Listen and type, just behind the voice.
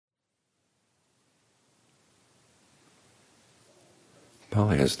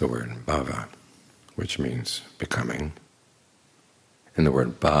Pali has the word bhava, which means becoming, and the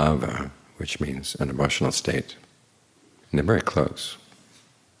word bhava, which means an emotional state. And they're very close.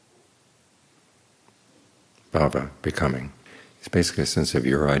 Bhava, becoming, is basically a sense of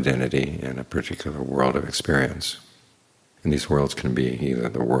your identity in a particular world of experience. And these worlds can be either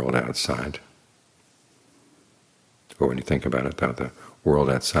the world outside, or when you think about it, though, the world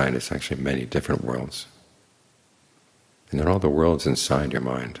outside is actually many different worlds. And they're all the worlds inside your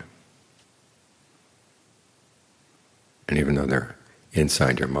mind. And even though they're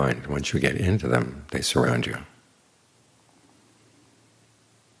inside your mind, once you get into them, they surround you.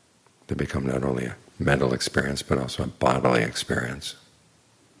 They become not only a mental experience, but also a bodily experience.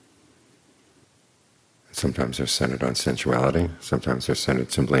 And sometimes they're centered on sensuality, sometimes they're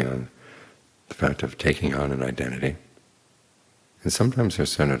centered simply on the fact of taking on an identity, and sometimes they're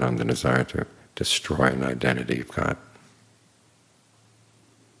centered on the desire to destroy an identity you've got.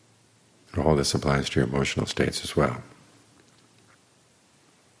 And all this applies to your emotional states as well.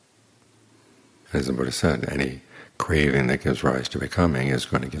 As the Buddha said, any craving that gives rise to becoming is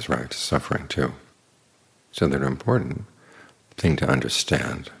going to give rise to suffering too. So they're an important thing to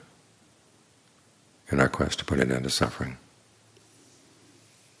understand in our quest to put an end to suffering.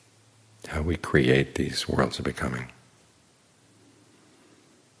 How we create these worlds of becoming.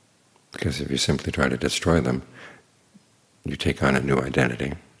 Because if you simply try to destroy them, you take on a new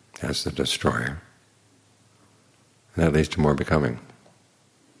identity as the destroyer, and that leads to more becoming.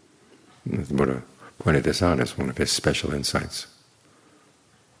 And the Buddha pointed this out as one of his special insights.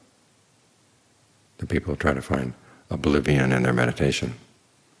 The people who try to find oblivion in their meditation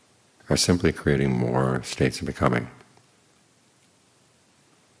are simply creating more states of becoming.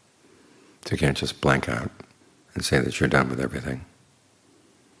 So you can't just blank out and say that you're done with everything.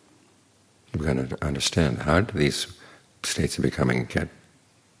 You've got to understand, how do these states of becoming get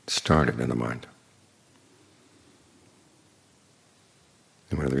started in the mind?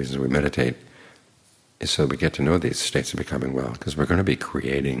 And one of the reasons we meditate is so we get to know these states of becoming well, because we're going to be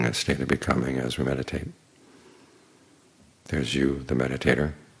creating a state of becoming as we meditate. There's you, the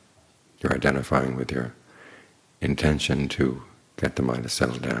meditator. You're identifying with your intention to get the mind to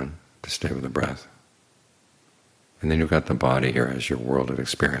settle down, to stay with the breath. And then you've got the body here as your world of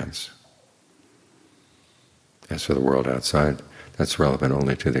experience. As for the world outside, that's relevant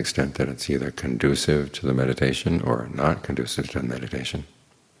only to the extent that it's either conducive to the meditation or not conducive to the meditation.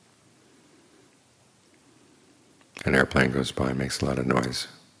 An airplane goes by and makes a lot of noise.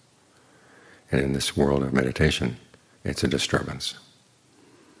 And in this world of meditation, it's a disturbance.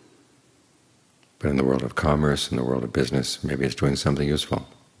 But in the world of commerce, in the world of business, maybe it's doing something useful.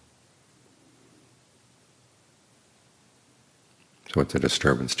 So what's a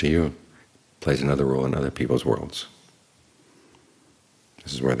disturbance to you plays another role in other people's worlds.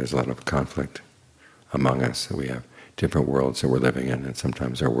 This is where there's a lot of conflict among us. We have different worlds that we're living in, and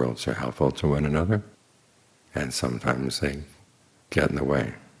sometimes our worlds are helpful to one another, and sometimes they get in the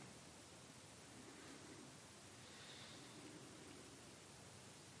way.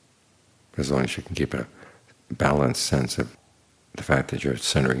 As long as you can keep a balanced sense of the fact that you're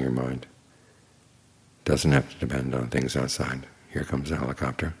centering your mind, it doesn't have to depend on things outside. Here comes the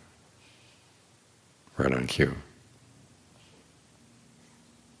helicopter, right on cue.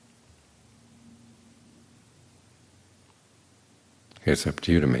 It's up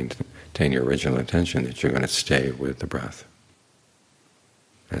to you to maintain your original intention that you're going to stay with the breath.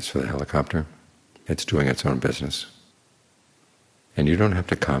 As for the helicopter, it's doing its own business. And you don't have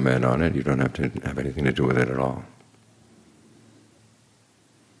to comment on it, you don't have to have anything to do with it at all.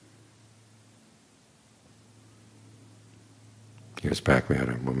 Years back we had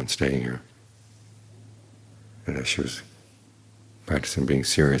a woman staying here, and as she was practicing being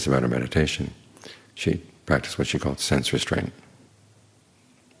serious about her meditation, she practiced what she called sense restraint.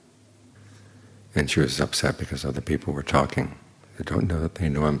 And she was upset because other people were talking. They don't know that they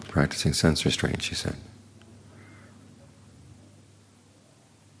know I'm practicing sense restraint, she said.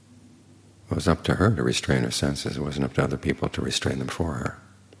 It was up to her to restrain her senses. It wasn't up to other people to restrain them for her.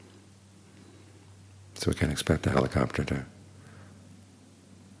 So we can't expect the helicopter to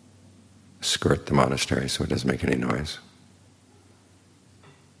skirt the monastery so it doesn't make any noise.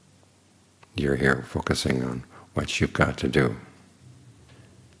 You're here focusing on what you've got to do.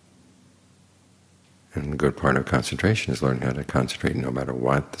 And the good part of concentration is learning how to concentrate no matter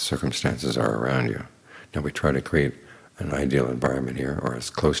what the circumstances are around you. Now we try to create an ideal environment here, or as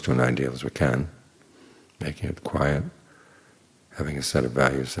close to an ideal as we can, making it quiet, having a set of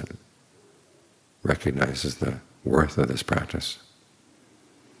values that recognizes the worth of this practice.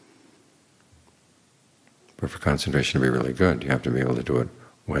 But for concentration to be really good, you have to be able to do it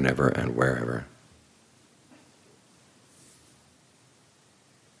whenever and wherever.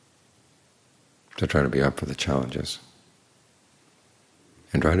 So try to be up for the challenges.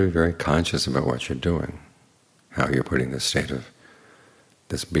 And try to be very conscious about what you're doing, how you're putting this state of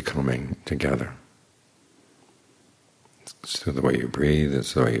this becoming together. It's through the way you breathe,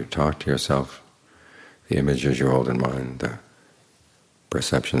 it's the way you talk to yourself, the images you hold in mind, the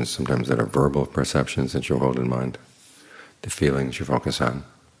perceptions sometimes that are verbal perceptions that you hold in mind, the feelings you focus on.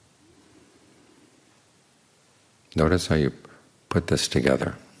 Notice how you put this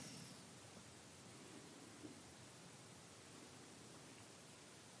together.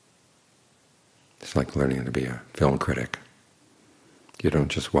 It's like learning to be a film critic. You don't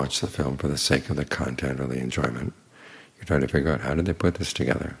just watch the film for the sake of the content or the enjoyment. You try to figure out, how did they put this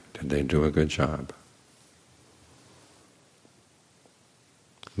together? Did they do a good job?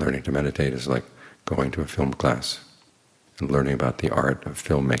 Learning to meditate is like going to a film class and learning about the art of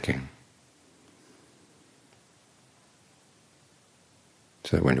filmmaking.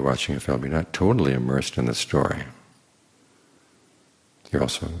 So that when you're watching a film, you're not totally immersed in the story. You're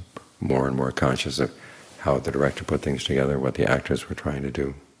also more and more conscious of how the director put things together, what the actors were trying to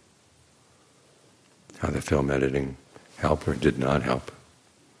do, how the film editing helped or did not help,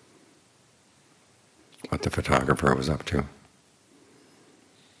 what the photographer was up to.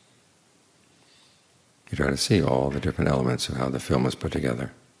 You try to see all the different elements of how the film was put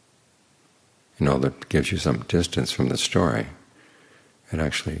together. And all that gives you some distance from the story, it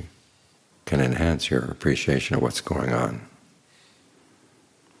actually can enhance your appreciation of what's going on.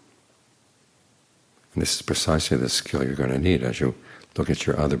 And this is precisely the skill you're going to need as you look at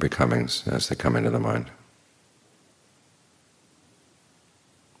your other becomings as they come into the mind.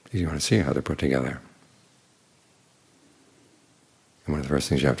 You want to see how they're put together. And one of the first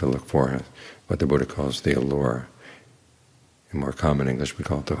things you have to look for is what the Buddha calls the allure. In more common English we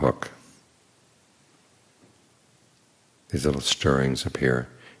call it the hook. These little stirrings appear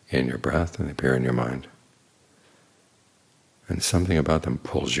in your breath and they appear in your mind. And something about them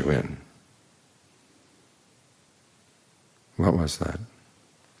pulls you in. What was that?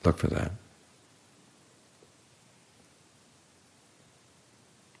 Look for that.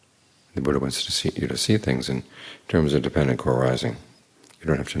 The Buddha wants you to see things in terms of dependent co-arising. You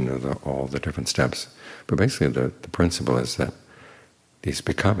don't have to know all the different steps. But basically the principle is that these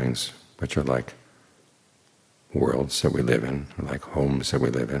becomings, which are like worlds that we live in, or like homes that we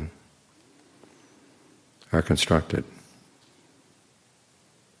live in, are constructed.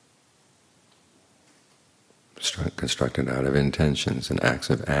 Constructed out of intentions and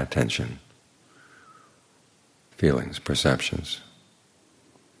acts of attention, feelings, perceptions,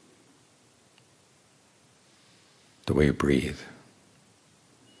 the way you breathe.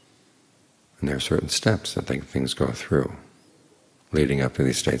 And there are certain steps that things go through, leading up to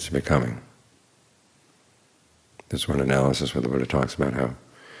these states of becoming. There's one analysis where the Buddha talks about how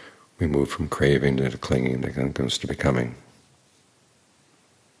we move from craving to clinging, then comes to becoming.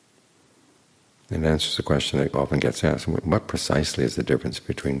 And it answers the question that often gets asked, what precisely is the difference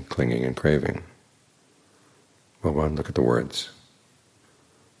between clinging and craving? Well, one, look at the words.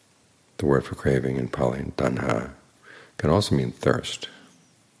 The word for craving in Pali, tanha, can also mean thirst.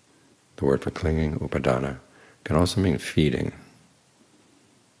 The word for clinging, upadana, can also mean feeding.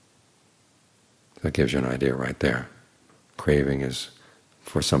 That gives you an idea right there. Craving is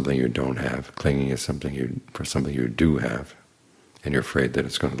for something you don't have. Clinging is for something you do have, and you're afraid that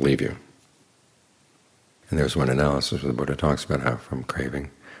it's going to leave you. And there's one analysis where the Buddha talks about how from craving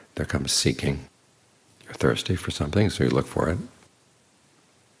there comes seeking. You're thirsty for something, so you look for it.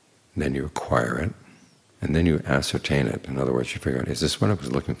 And then you acquire it, and then you ascertain it. In other words, you figure out, is this what I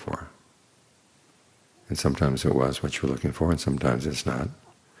was looking for? And sometimes it was what you were looking for, and sometimes it's not.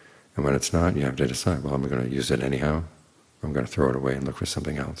 And when it's not, you have to decide, well, am I going to use it anyhow, or I'm going to throw it away and look for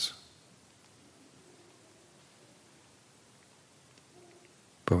something else?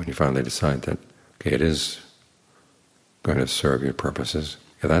 But when you finally decide that, okay, it is going to serve your purposes,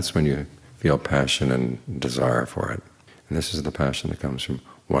 that's when you feel passion and desire for it. And this is the passion that comes from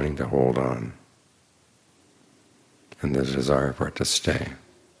wanting to hold on, and the desire for it to stay.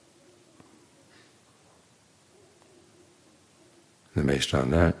 And based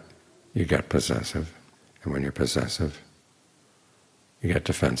on that, you get possessive, and when you're possessive, you get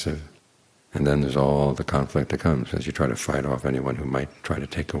defensive, and then there's all the conflict that comes as you try to fight off anyone who might try to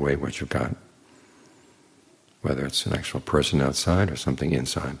take away what you've got, whether it's an actual person outside or something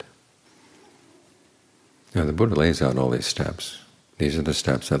inside. Now the Buddha lays out all these steps. These are the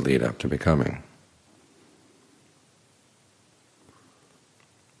steps that lead up to becoming.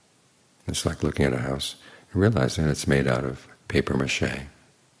 It's like looking at a house, realizing it's made out of paper mache,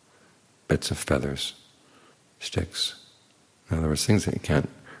 bits of feathers, sticks. In other words, things that you can't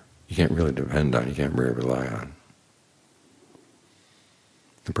really depend on, you can't really rely on.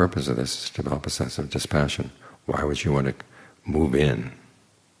 The purpose of this is to develop a sense of dispassion. Why would you want to move in,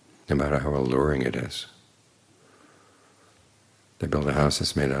 no matter how alluring it is? They build a house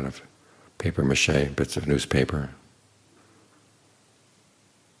that's made out of paper mache, bits of newspaper.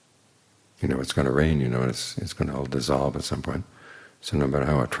 You know it's going to rain, you know it's going to all dissolve at some point. So no matter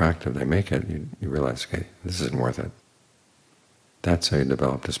how attractive they make it, you realize, okay, this isn't worth it. That's how you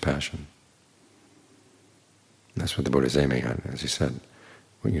develop dispassion. And that's what the Buddha is aiming at, as he said.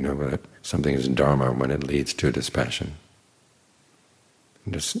 Well, you know that something is Dharma when it leads to dispassion.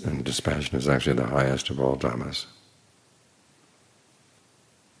 And dispassion is actually the highest of all Dhammas.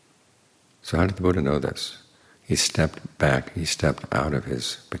 So how did the Buddha know this? He stepped back, he stepped out of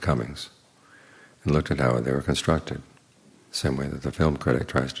his becomings and looked at how they were constructed. The same way that the film critic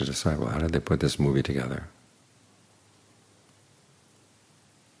tries to decide, well, how did they put this movie together?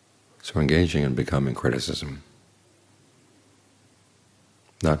 So engaging in becoming criticism,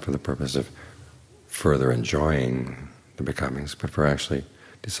 not for the purpose of further enjoying the becomings, but for actually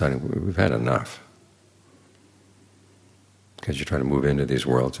deciding we've had enough. Because you try to move into these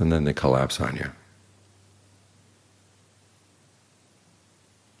worlds and then they collapse on you.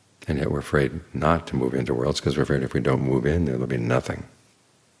 And yet we're afraid not to move into worlds because we're afraid if we don't move in, there will be nothing.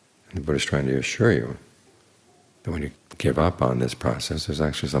 And the Buddha is trying to assure you that when you give up on this process, there's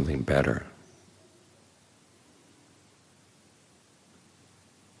actually something better.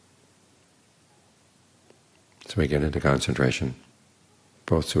 So we get into concentration,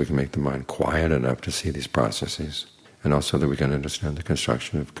 both so we can make the mind quiet enough to see these processes, and also that we can understand the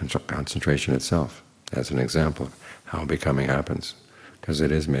construction of concentration itself as an example of how becoming happens. Because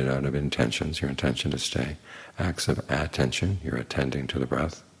it is made out of intentions, your intention to stay. Acts of attention, you're attending to the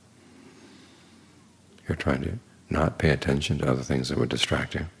breath. You're trying to not pay attention to other things that would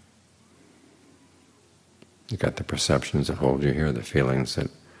distract you. You've got the perceptions that hold you here, the feelings that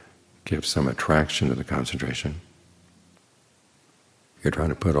give some attraction to the concentration. You're trying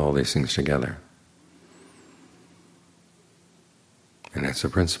to put all these things together. And that's the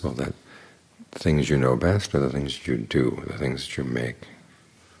principle that the things you know best are the things you do, the things that you make.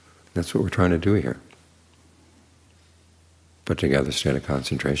 That's what we're trying to do here. Put together a state of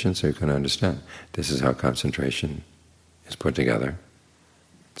concentration so you can understand. This is how concentration is put together.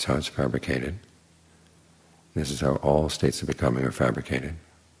 It's how it's fabricated. This is how all states of becoming are fabricated.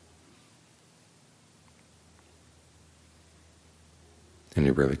 And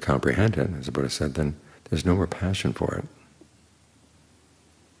you really comprehend it, as the Buddha said, then there's no more passion for it.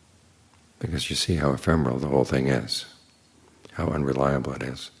 Because you see how ephemeral the whole thing is, how unreliable it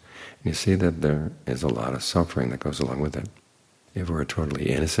is. And you see that there is a lot of suffering that goes along with it. If it were a totally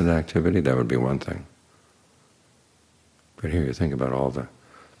innocent activity, that would be one thing. But here you think about all the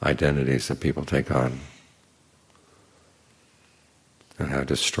identities that people take on and how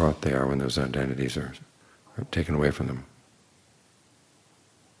distraught they are when those identities are taken away from them.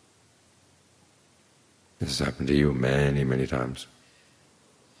 This has happened to you many, many times.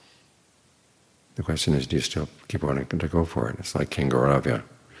 The question is, do you still keep wanting to go for it? It's like King Gauravya,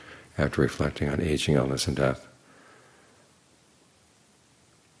 after reflecting on aging, illness, and death.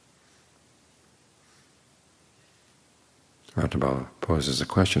 Ratnabala poses a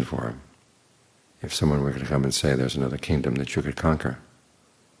question for him. If someone were to come and say there's another kingdom that you could conquer,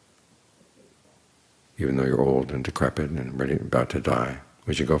 even though you're old and decrepit and ready, about to die,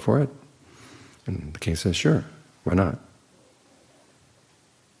 would you go for it? And the king says, sure, why not?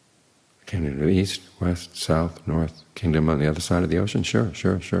 Kingdom to the east, west, south, north, kingdom on the other side of the ocean? Sure,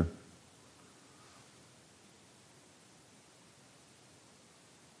 sure, sure.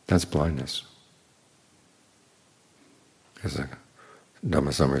 That's blindness. As the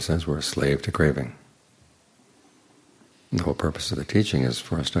Dhamma summary says, we're a slave to craving. And the whole purpose of the teaching is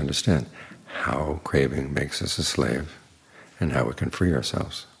for us to understand how craving makes us a slave and how we can free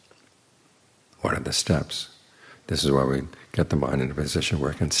ourselves. What are the steps? This is why we get the mind in a position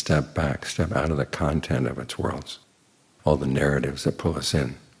where it can step back, step out of the content of its worlds, all the narratives that pull us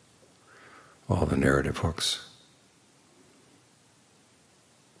in, all the narrative hooks.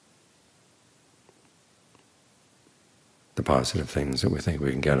 The positive things that we think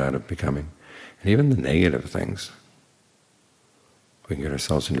we can get out of becoming, and even the negative things. We can get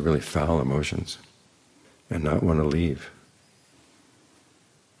ourselves into really foul emotions and not want to leave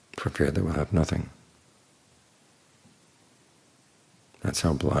for fear that we'll have nothing. That's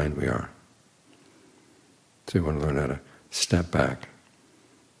how blind we are. So we want to learn how to step back,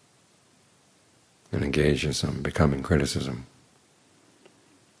 and engage in some becoming criticism,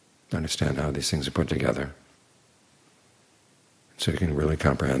 understand how these things are put together, so you can really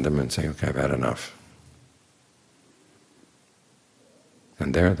comprehend them and say, okay, I've had enough.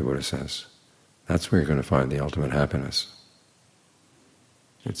 And there, the Buddha says, that's where you're going to find the ultimate happiness.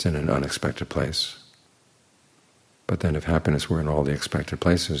 It's in an unexpected place. But then if happiness were in all the expected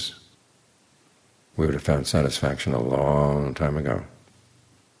places, we would have found satisfaction a long time ago.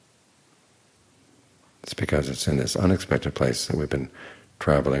 It's because it's in this unexpected place that we've been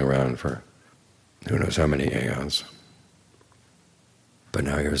traveling around for who knows how many aeons. But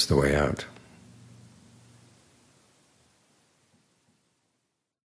now here's the way out.